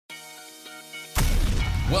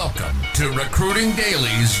Welcome to Recruiting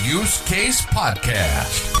Daily's Use Case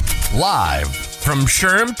Podcast. Live from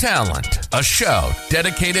SHRM Talent, a show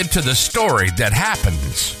dedicated to the story that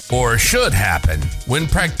happens, or should happen, when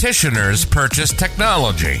practitioners purchase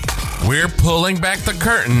technology. We're pulling back the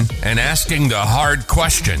curtain and asking the hard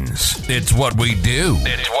questions. It's what we do.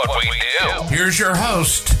 Here's your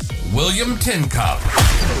host, William Tincup.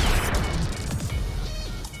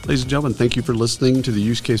 Ladies and gentlemen, thank you for listening to the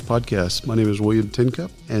Use Case Podcast. My name is William Tincup,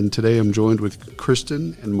 and today I'm joined with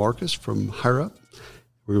Kristin and Marcus from Hyrup.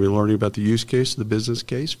 We're going to be learning about the use case, the business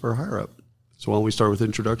case for Hyrup. So why don't we start with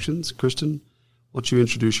introductions? Kristin, why don't you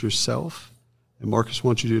introduce yourself? And Marcus, why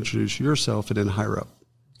don't you introduce yourself and then Hyrup?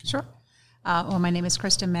 Sure. Well, my name is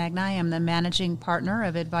Kristin Magni. I'm the managing partner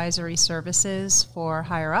of advisory services for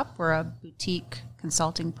Hyrup. We're a boutique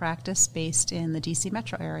consulting practice based in the DC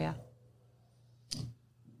metro area.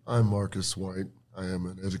 I'm Marcus White. I am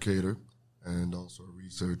an educator and also a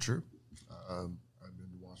researcher. I'm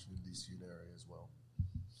in the Washington, D.C. area as well.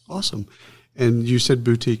 Awesome. And you said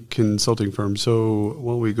boutique consulting firm, so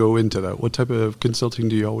why don't we go into that? What type of consulting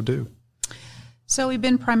do you all do? So we've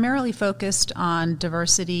been primarily focused on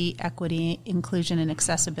diversity, equity, inclusion, and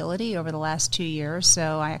accessibility over the last 2 years.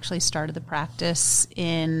 So I actually started the practice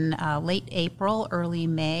in late April, early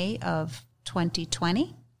May of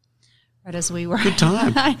 2020. Right as we were. Good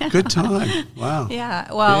time. Good time. Wow.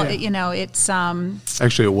 Yeah. Well, yeah. You know, it's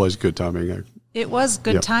actually, it was good timing. It was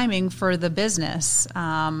good timing for the business.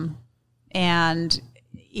 And,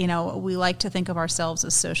 you know, we like to think of ourselves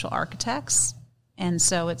as social architects. And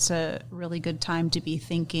so it's a really good time to be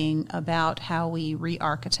thinking about how we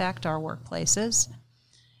re-architect our workplaces,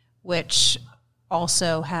 which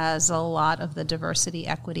also has a lot of the diversity,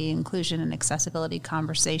 equity, inclusion, and accessibility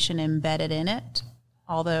conversation embedded in it.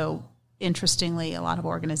 Although, interestingly, a lot of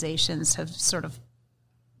organizations have sort of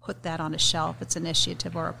put that on a shelf. It's an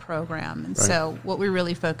initiative or a program. And so what we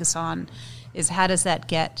really focus on is how does that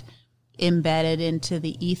get embedded into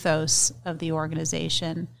the ethos of the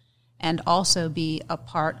organization and also be a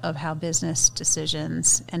part of how business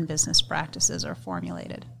decisions and business practices are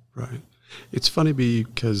formulated. Right. It's funny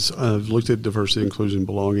because I've looked at diversity, inclusion,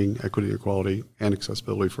 belonging, equity, equality, and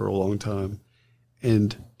accessibility for a long time,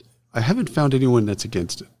 and I haven't found anyone that's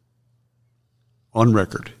against it. On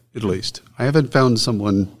record, at least. I haven't found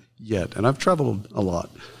someone yet, and I've traveled a lot.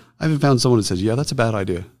 I haven't found someone that says, yeah, that's a bad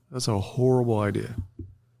idea. That's a horrible idea.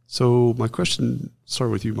 So my question,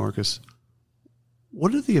 start with you, Marcus.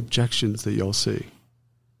 What are the objections that y'all see?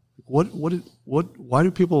 Why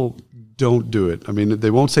do people don't do it? I mean,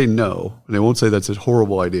 they won't say no, and they won't say that's a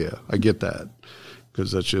horrible idea. I get that,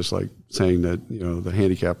 because that's just like saying that, you know, the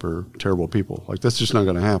handicapped are terrible people. Like, that's just not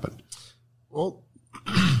going to happen. Well,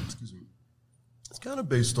 excuse me. It's kind of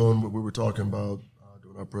based on what we were talking about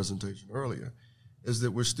during our presentation earlier, is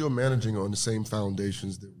that we're still managing on the same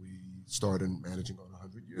foundations that we started managing on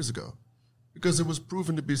 100 years ago, because it was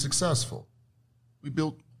proven to be successful. We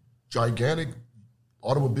built gigantic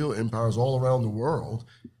automobile empires all around the world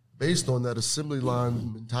based on that assembly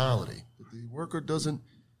line mentality, that the worker doesn't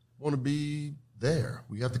want to be there.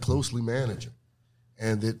 We have to closely manage it.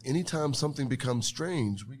 And that anytime something becomes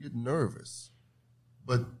strange, we get nervous.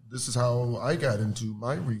 But this is how I got into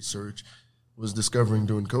my research, was discovering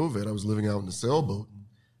during COVID. I was living out in a sailboat. And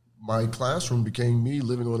my classroom became me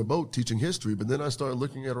living on a boat teaching history. But then I started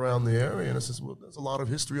looking at around the area, and I said, well, there's a lot of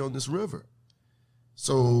history on this river.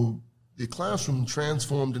 So the classroom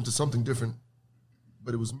transformed into something different,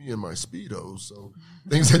 but it was me and my Speedos, so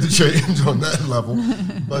things had to change on that level.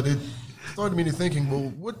 But it started me to thinking,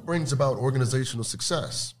 well, what brings about organizational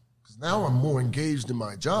success? Because now I'm more engaged in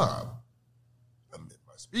my job. I'm in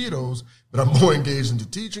my Speedos, but I'm more engaged into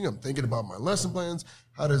teaching. I'm thinking about my lesson plans.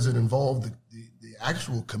 How does it involve the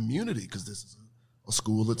actual community? Because this is a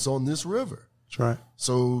school that's on this river. That's right.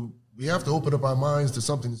 So we have to open up our minds to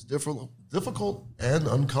something that's difficult and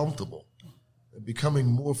uncomfortable, and becoming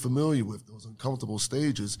more familiar with those uncomfortable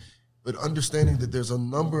stages, but understanding that there's a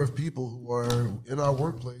number of people who are in our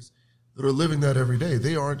workplace that are living that every day.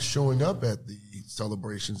 They aren't showing up at the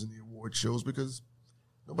celebrations and the award shows because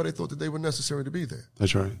nobody thought that they were necessary to be there.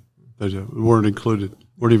 That's right. They weren't included,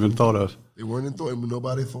 weren't even thought of. They weren't in thought, and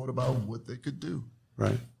nobody thought about what they could do.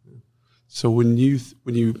 Right. So when you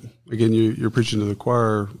again, you're preaching to the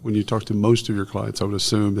choir. When you talk to most of your clients, I would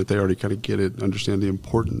assume that they already kind of get it and understand the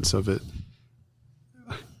importance of it.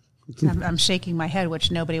 I'm shaking my head,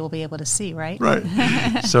 which nobody will be able to see, right? Right.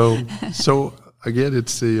 So again,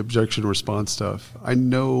 it's the objection response stuff. I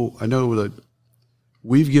know that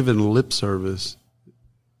we've given lip service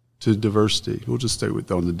to diversity. We'll just stay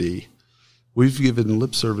on the D. We've given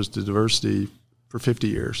lip service to diversity for 50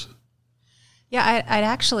 years. Yeah, I'd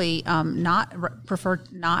actually prefer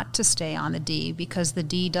not to stay on the D, because the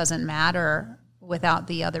D doesn't matter without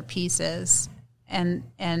the other pieces. And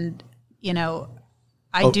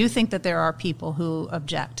I do think that there are people who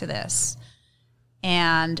object to this.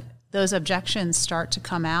 And those objections start to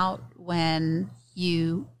come out when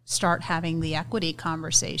you start having the equity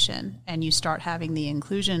conversation and you start having the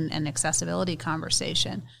inclusion and accessibility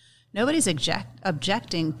conversation. Nobody's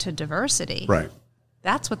objecting to diversity. Right.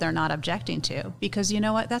 That's what they're not objecting to, because you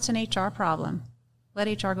know what? That's an HR problem. Let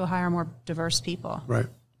HR go hire more diverse people. Right.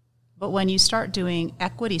 But when you start doing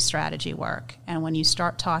equity strategy work, and when you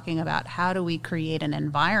start talking about how do we create an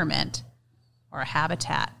environment, or a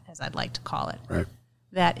habitat, as I'd like to call it, right,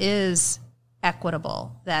 that is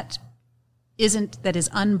equitable, that is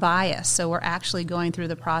unbiased. So we're actually going through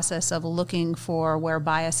the process of looking for where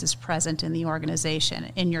bias is present in the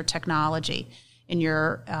organization, in your technology, in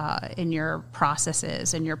your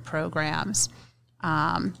processes, in your programs.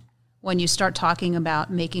 When you start talking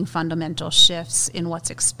about making fundamental shifts in what's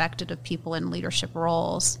expected of people in leadership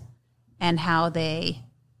roles and how they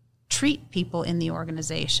treat people in the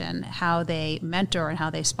organization, how they mentor and how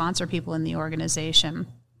they sponsor people in the organization,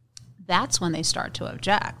 that's when they start to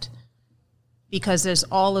object. Because there's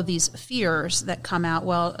all of these fears that come out.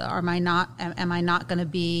 Well, am I not going to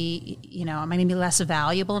be, am I going to be less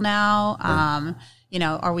valuable now? Right.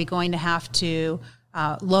 Are we going to have to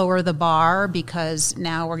lower the bar because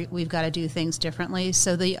now we've got to do things differently?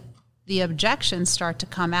 So the objections start to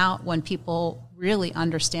come out when people really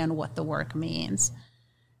understand what the work means.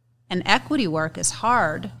 And equity work is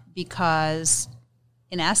hard because,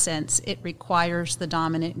 in essence, it requires the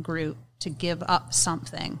dominant group to give up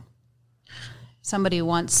something. Somebody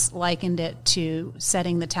once likened it to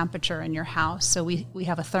setting the temperature in your house. So we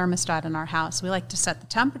have a thermostat in our house. We like to set the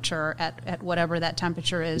temperature at whatever that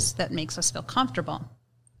temperature is that makes us feel comfortable.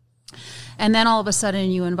 And then all of a sudden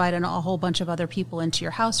you invite in a whole bunch of other people into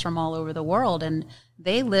your house from all over the world, and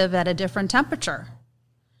they live at a different temperature.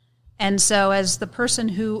 And so as the person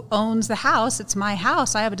who owns the house, it's my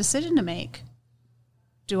house, I have a decision to make.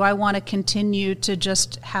 Do I want to continue to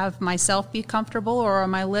just have myself be comfortable, or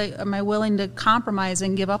am I willing to compromise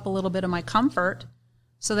and give up a little bit of my comfort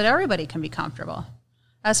so that everybody can be comfortable?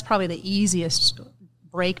 That's probably the easiest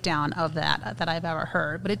breakdown of that I've ever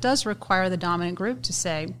heard. But it does require the dominant group to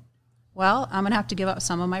say, well, I'm going to have to give up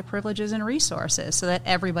some of my privileges and resources so that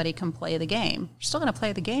everybody can play the game. We're still going to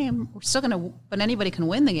play the game. But anybody can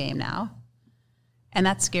win the game now. And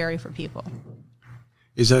that's scary for people.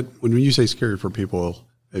 Is that, when you say scary for people,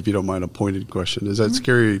 if you don't mind a pointed question, is that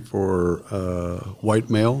scary for white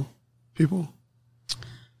male people?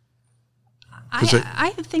 I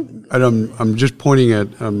think... I'm just pointing at,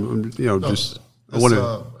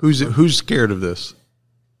 who's scared of this?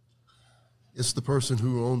 It's the person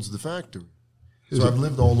who owns the factory. So I've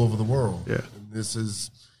lived all over the world. Yeah. And this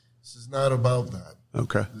is not about that.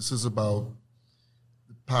 Okay. This is about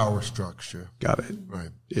the power structure. Got it. Right.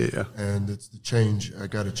 Yeah. And it's the change. I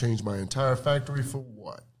got to change my entire factory for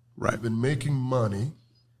what? Right. I've been making money.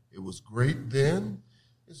 It was great then.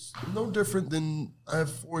 It's no different than I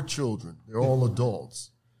have 4 children. They're all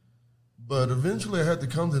adults. But eventually I had to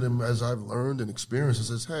come to them as I've learned and experienced and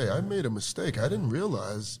says, hey, I made a mistake. I didn't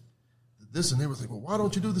realize this. And they were thinking, well, why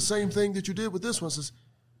don't you do the same thing that you did with this one? I says,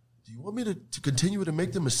 do you want me to continue to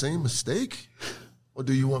make them the same mistake? Or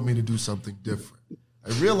do you want me to do something different?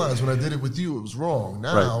 I realized when I did it with you, it was wrong.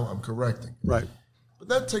 Now I'm correcting it. Right. But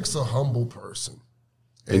that takes a humble person.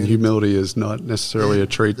 And humility is not necessarily a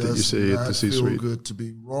trait that you see at the C-suite. It does feel good to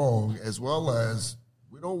be wrong, as well as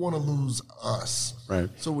we don't want to lose us. Right.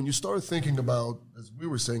 So when you start thinking about, as we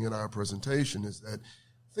were saying in our presentation, is that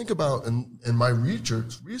think about, and my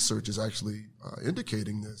research is actually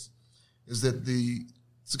indicating this, is that the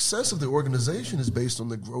success of the organization is based on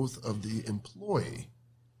the growth of the employee.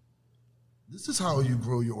 This is how you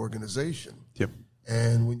grow your organization. Yep.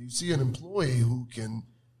 And when you see an employee who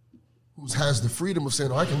has the freedom of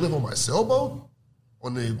saying, oh, I can live on my sailboat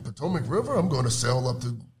on the Potomac River, I'm going to sail up to,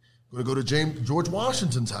 going to go to George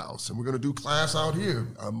Washington's house, and we're going to do class out here.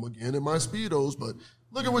 I'm again in my Speedos, but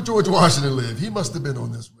look at where George Washington lived. He must have been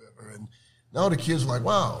on this river. And now the kids are like,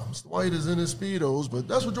 wow, Mr. White is in his Speedos, but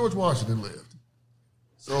that's where George Washington lived.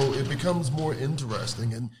 So it becomes more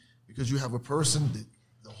interesting, and because you have a person,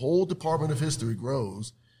 the whole Department of History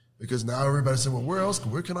grows, because now everybody's saying, well,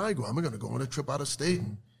 where can I go? I'm going to go on a trip out of state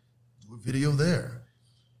and do a video there.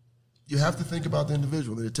 You have to think about the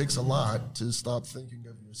individual. It takes a lot to stop thinking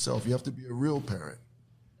of yourself. You have to be a real parent.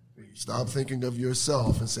 You stop thinking of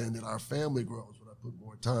yourself and saying that our family grows when I put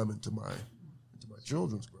more time into my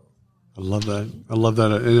children's growth. I love that. And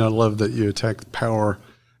I love that you attack power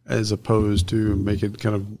as opposed to make it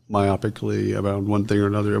kind of myopically about one thing or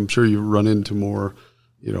another. I'm sure you run into more,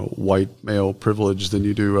 white male privilege than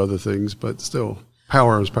you do other things, but still,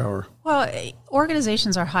 power is power. Well,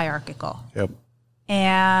 organizations are hierarchical. Yep.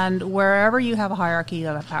 And wherever you have a hierarchy, you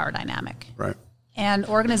have a power dynamic. Right. And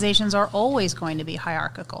organizations are always going to be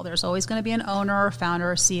hierarchical. There's always going to be an owner or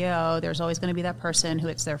founder or CEO. There's always going to be that person who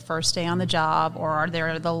it's their first day on the job, or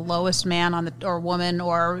they're the lowest man on the or woman,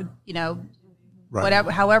 or Right.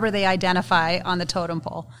 whatever, however they identify on the totem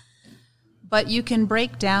pole. But you can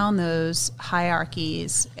break down those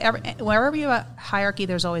hierarchies. Wherever you have a hierarchy,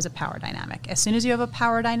 there's always a power dynamic. As soon as you have a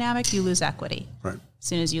power dynamic, you lose equity. Right. As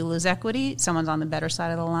soon as you lose equity, someone's on the better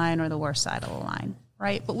side of the line or the worse side of the line.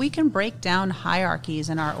 Right? But we can break down hierarchies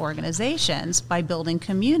in our organizations by building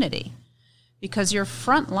community, because your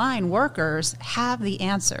frontline workers have the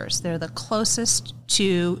answers. They're the closest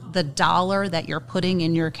to the dollar that you're putting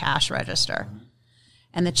in your cash register.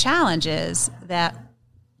 And the challenge is that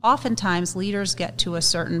oftentimes leaders get to a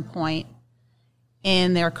certain point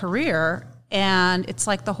in their career, and it's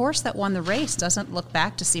like the horse that won the race doesn't look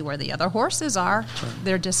back to see where the other horses are. Right.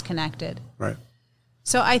 They're disconnected. Right.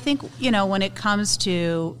 So I think, when it comes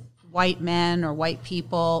to white men or white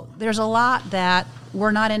people, there's a lot that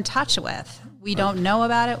we're not in touch with. We don't know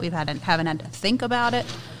about it. We haven't had to think about it.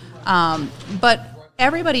 But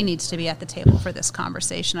everybody needs to be at the table for this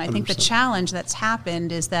conversation. I think the challenge that's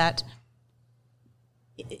happened is that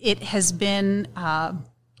it has been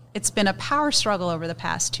it's been a power struggle over the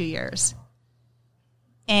past 2 years.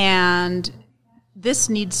 And this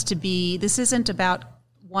isn't about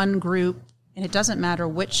one group, and it doesn't matter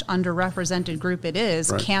which underrepresented group it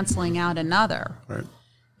is, right, canceling out another. Right.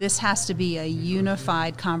 This has to be a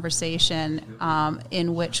unified conversation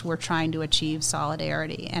in which we're trying to achieve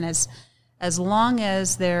solidarity. And as long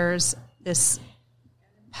as there's this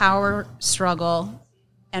power struggle,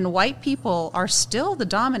 and white people are still the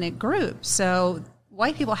dominant group, so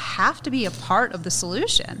white people have to be a part of the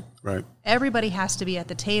solution. Right. Everybody has to be at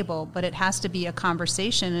the table, but it has to be a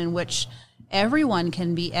conversation in which everyone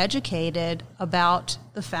can be educated about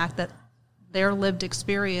the fact that their lived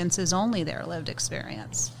experience is only their lived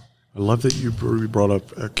experience. I love that you brought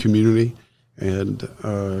up a community, and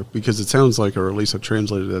because it sounds like, or at least I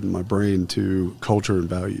translated that in my brain to culture and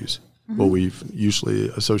values, what we've usually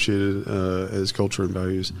associated as culture and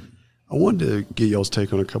values. I wanted to get y'all's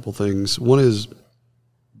take on a couple things. One is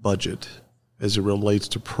budget, as it relates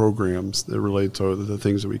to programs that relate to the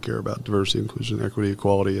things that we care about: diversity, inclusion, equity,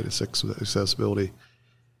 equality, and accessibility.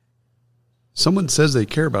 Someone says they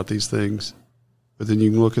care about these things, but then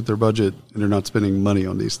you can look at their budget and they're not spending money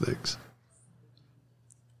on these things.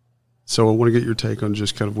 So I want to get your take on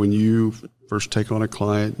just kind of when you first take on a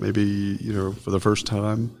client, maybe, for the first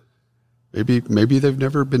time, maybe they've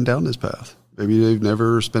never been down this path. Maybe they've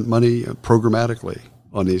never spent money programmatically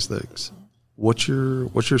on these things. What's your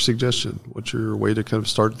suggestion? What's your way to kind of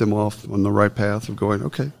start them off on the right path of going,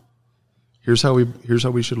 okay, here's how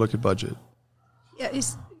we should look at budget? Yeah,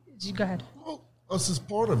 go ahead. Well, us as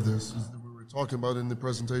part of this is that we were talking about in the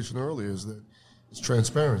presentation earlier is that it's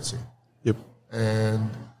transparency. Yep.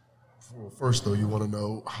 And first, though, you want to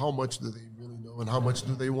know how much do they really know and how much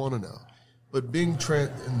do they want to know. But being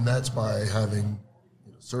and that's by having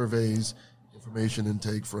surveys, information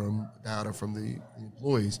intake from data from the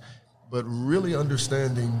employees, but really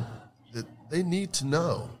understanding that they need to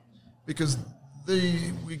know. Because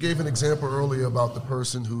we gave an example earlier about the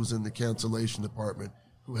person who's in the cancellation department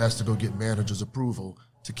who has to go get manager's approval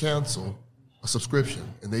to cancel a subscription,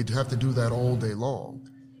 and they have to do that all day long.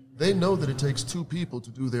 They know that it takes two people to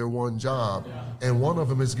do their one job, and one of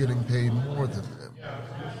them is getting paid more than them.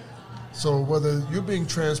 So whether you're being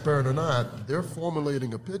transparent or not, they're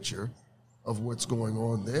formulating a picture of what's going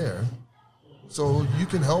on there. So you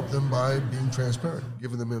can help them by being transparent,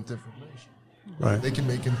 giving them information. Right. They can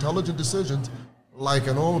make intelligent decisions like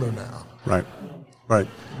an owner now. Right. Right.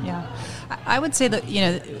 Yeah. I would say that,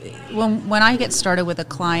 when I get started with a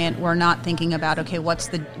client, we're not thinking about, okay, what's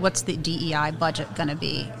the DEI budget going to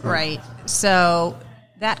be, right? So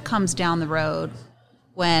that comes down the road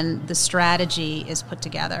when the strategy is put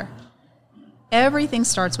together. Everything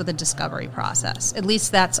starts with a discovery process. At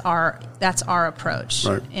least that's our approach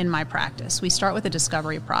in my practice. We start with a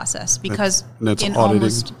discovery process because that's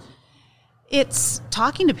auditing. It's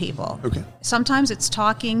talking to people. Okay. Sometimes it's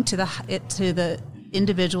talking to the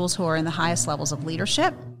individuals who are in the highest levels of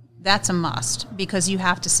leadership. That's a must because you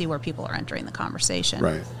have to see where people are entering the conversation.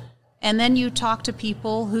 Right. And then you talk to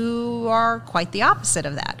people who are quite the opposite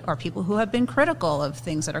of that, or people who have been critical of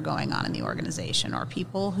things that are going on in the organization, or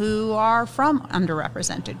people who are from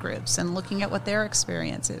underrepresented groups and looking at what their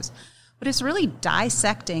experience is. But it's really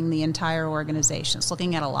dissecting the entire organization. It's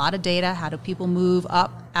looking at a lot of data. How do people move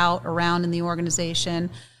up, out, around in the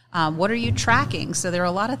organization? What are you tracking? So there are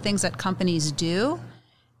a lot of things that companies do,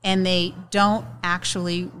 and they don't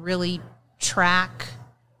actually really track.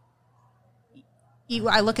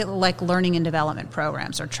 I look at like learning and development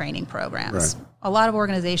programs or training programs. Right. A lot of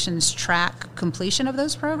organizations track completion of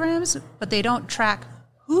those programs, but they don't track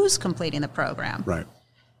who's completing the program. Right.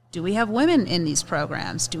 Do we have women in these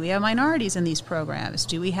programs? Do we have minorities in these programs?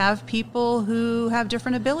 Do we have people who have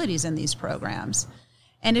different abilities in these programs?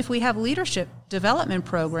 And if we have leadership development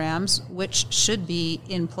programs, which should be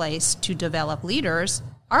in place to develop leaders,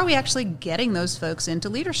 are we actually getting those folks into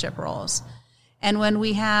leadership roles? And when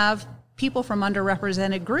we have people from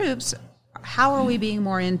underrepresented groups, how are we being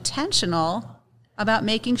more intentional about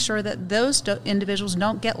making sure that those individuals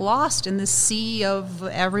don't get lost in the sea of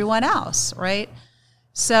everyone else, right?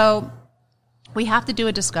 So we have to do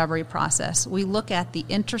a discovery process. We look at the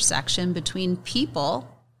intersection between people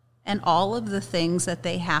and all of the things that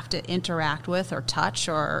they have to interact with or touch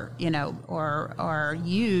or, or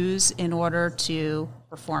use in order to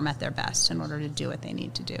perform at their best, in order to do what they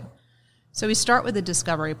need to do. So we start with the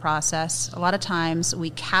discovery process. A lot of times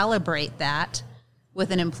we calibrate that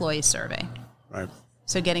with an employee survey. Right.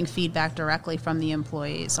 So getting feedback directly from the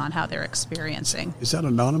employees on how they're experiencing. Is that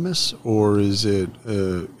anonymous or is it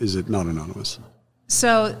not anonymous?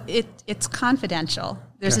 So it's confidential.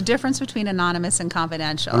 There's a difference between anonymous and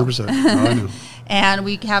confidential. 100%. No, I know. And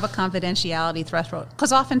we have a confidentiality threshold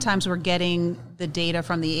because oftentimes we're getting the data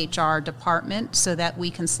from the HR department so that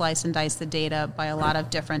we can slice and dice the data by a lot of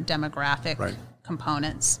different demographic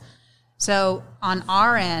components. So on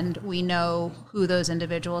our end, we know who those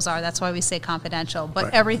individuals are. That's why we say confidential.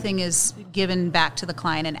 But everything is given back to the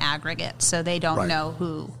client in aggregate, so they don't know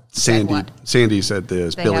who said what. Sandy said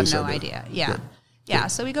this. They Billy have said no this. idea. Yeah. Yeah,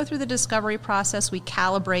 so we go through the discovery process. We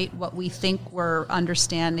calibrate what we think we're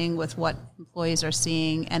understanding with what employees are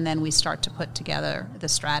seeing, and then we start to put together the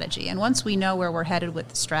strategy. And once we know where we're headed with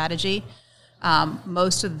the strategy,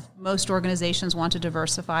 most organizations want to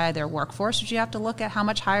diversify their workforce, but you have to look at how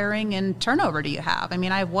much hiring and turnover do you have. I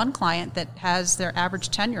mean, I have one client that has their average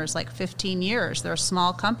tenure is like 15 years. They're a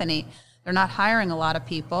small company. They're not hiring a lot of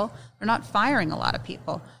people. They're not firing a lot of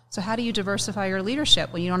people. So how do you diversify your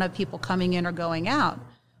leadership when you don't have people coming in or going out?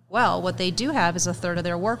 Well, what they do have is a third of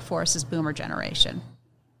their workforce is boomer generation.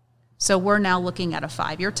 So we're now looking at a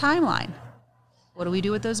 5-year timeline. What do we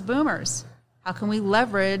do with those boomers? How can we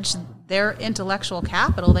leverage their intellectual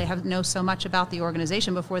capital? They know so much about the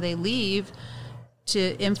organization before they leave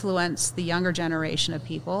to influence the younger generation of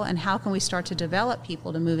people. And how can we start to develop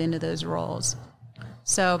people to move into those roles?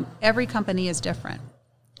 So every company is different.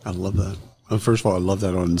 I love that. First of all, I love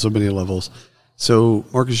that on so many levels. So,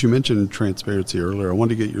 Marcus, you mentioned transparency earlier. I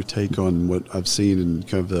wanted to get your take on what I've seen in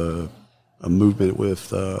kind of a movement with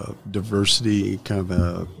diversity,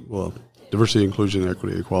 diversity, inclusion,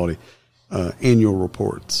 equity, equality, annual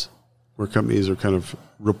reports, where companies are kind of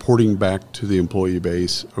reporting back to the employee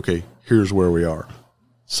base, okay, here's where we are.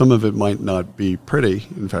 Some of it might not be pretty.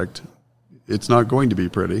 In fact, it's not going to be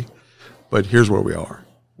pretty, but here's where we are.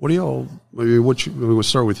 What do y'all, we'll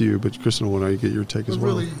start with you, but Kristin, I want to get your take as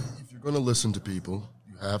well. Really, if you're going to listen to people,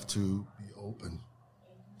 you have to be open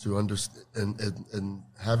to understand and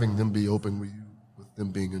having them be open with you, with them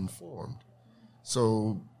being informed.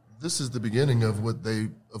 So this is the beginning of what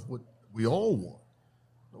we all want.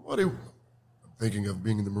 I'm thinking of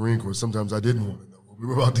being in the Marine Corps. Sometimes I didn't want to know what we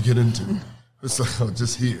were about to get into. It's like,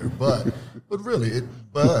 just here. But really,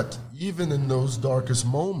 but even in those darkest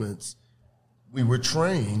moments, we were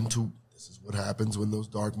trained to, this is what happens when those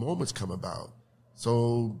dark moments come about.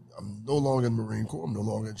 So I'm no longer in the Marine Corps, I'm no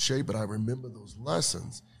longer in shape, but I remember those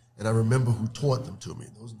lessons, and I remember who taught them to me.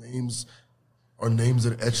 Those names are names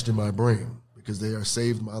that are etched in my brain because they are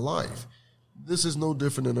saved my life. This is no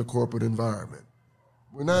different in a corporate environment.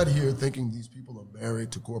 We're not here thinking these people are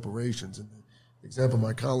married to corporations. And the example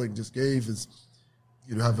my colleague just gave is,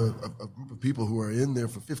 you have a group of people who are in there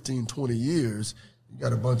for 15, 20 years. You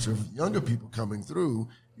got a bunch of younger people coming through.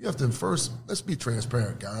 You have to first, let's be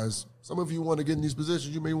transparent, guys. Some of you want to get in these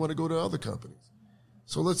positions. You may want to go to other companies.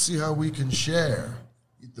 So let's see how we can share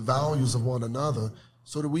the values of one another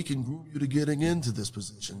so that we can groom you to getting into this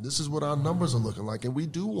position. This is what our numbers are looking like, and we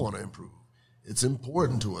do want to improve. It's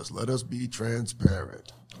important to us. Let us be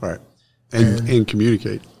transparent. Right. And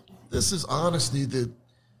communicate. This is honesty that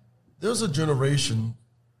there's a generation,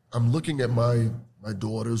 I'm looking at my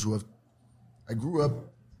daughters who have, I grew up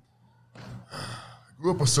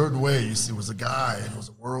a certain way. You see, it was a guy, and it was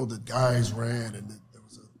a world that guys ran, and there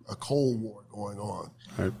was a Cold War going on.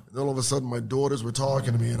 Right. And then all of a sudden my daughters were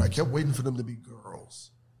talking to me, and I kept waiting for them to be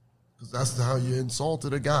girls, because that's how you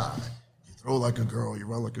insulted a guy. You throw like a girl, you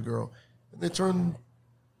run like a girl. And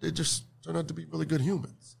they just turn out to be really good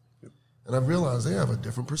humans. Yep. And I realized they have a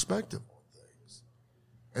different perspective on things.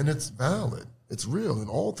 And it's valid. It's real. And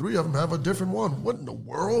all three of them have a different one. What in the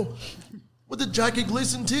world? What did Jackie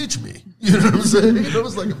Gleason teach me? You know what I'm saying? It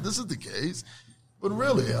was like, if this is the case. But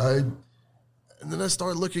really, and then I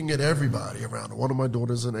started looking at everybody around. One of my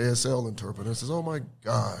daughters, an ASL interpreter, says, oh my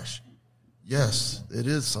gosh, yes, it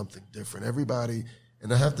is something different. Everybody,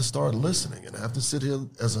 and I have to start listening, and I have to sit here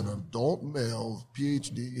as an adult male,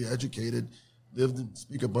 PhD, educated, lived and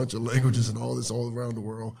speak a bunch of languages and all this all around the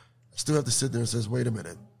world. I still have to sit there and say, wait a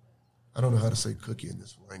minute, I don't know how to say cookie in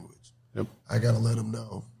this language. Yep. I got to let them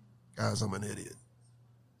know, guys, I'm an idiot.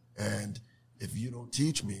 And if you don't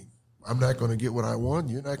teach me, I'm not going to get what I want.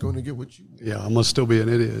 You're not going to get what you want. Yeah, I must still be an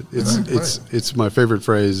idiot. It's my favorite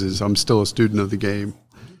phrase is I'm still a student of the game,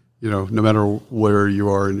 no matter where you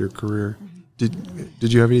are in your career.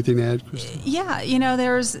 Did you have anything to add, Kristin? Yeah,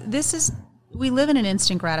 we live in an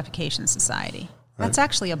instant gratification society. That's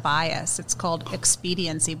actually a bias. It's called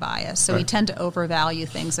expediency bias. So we tend to overvalue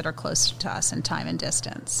things that are close to us in time and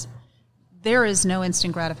distance. There is no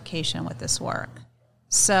instant gratification with this work.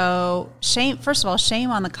 So first of all,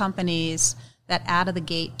 shame on the companies that out of the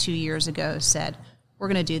gate 2 years ago said, we're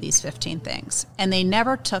going to do these 15 things. And they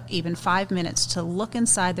never took even 5 minutes to look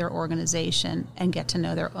inside their organization and get to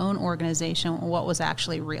know their own organization and what was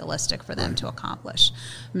actually realistic for them to accomplish.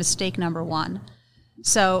 Mistake number one.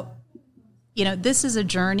 So, this is a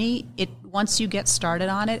journey. Once you get started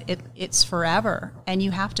on it, it's forever. And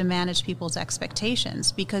you have to manage people's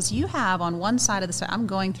expectations, because you have on one side of the I'm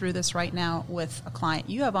going through this right now with a client.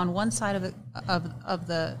 You have on one side of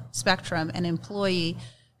the spectrum an employee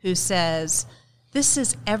who says, this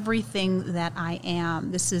is everything that I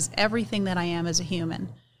am. This is everything that I am as a human,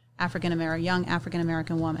 young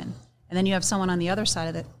African-American woman. And then you have someone on the other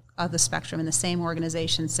side of the spectrum in the same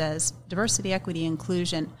organization says, diversity, equity,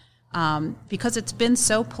 inclusion, because it's been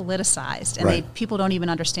so politicized and people don't even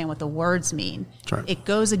understand what the words mean. Right. It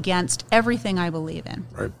goes against everything I believe in.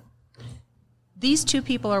 Right. These two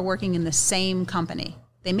people are working in the same company.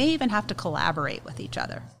 They may even have to collaborate with each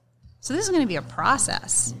other. So this is going to be a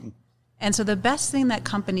process. Mm-hmm. And so the best thing that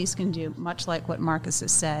companies can do, much like what Marcus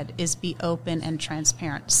has said, is be open and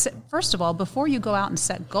transparent. First of all, before you go out and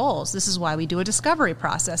set goals, this is why we do a discovery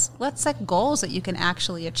process. Let's set goals that you can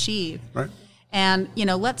actually achieve. Right. And,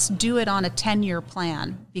 let's do it on a 10-year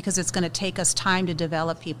plan, because it's going to take us time to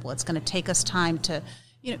develop people. It's going to take us time to,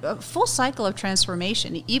 a full cycle of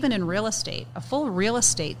transformation, even in real estate. A full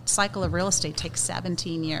cycle of real estate takes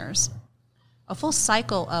 17 years. A full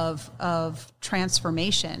cycle of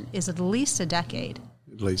transformation is at least a decade.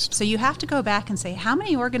 At least. So you have to go back and say, how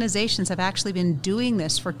many organizations have actually been doing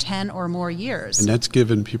this for 10 or more years? And that's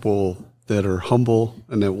given people that are humble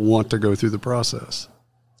and that want to go through the process.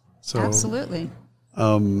 So, absolutely.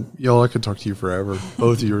 Y'all, I could talk to you forever.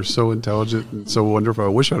 Both of you are so intelligent and so wonderful. I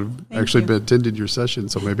wish I'd attended your session,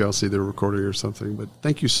 so maybe I'll see the recording or something. But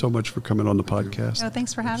thank you so much for coming on the podcast. Oh,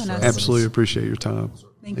 thanks for having us. Absolutely appreciate your time.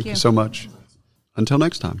 Thank you so much. Until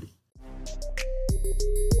next time.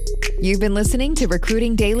 You've been listening to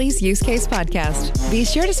Recruiting Daily's Use Case Podcast. Be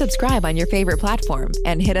sure to subscribe on your favorite platform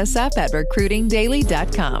and hit us up at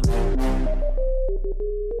recruitingdaily.com.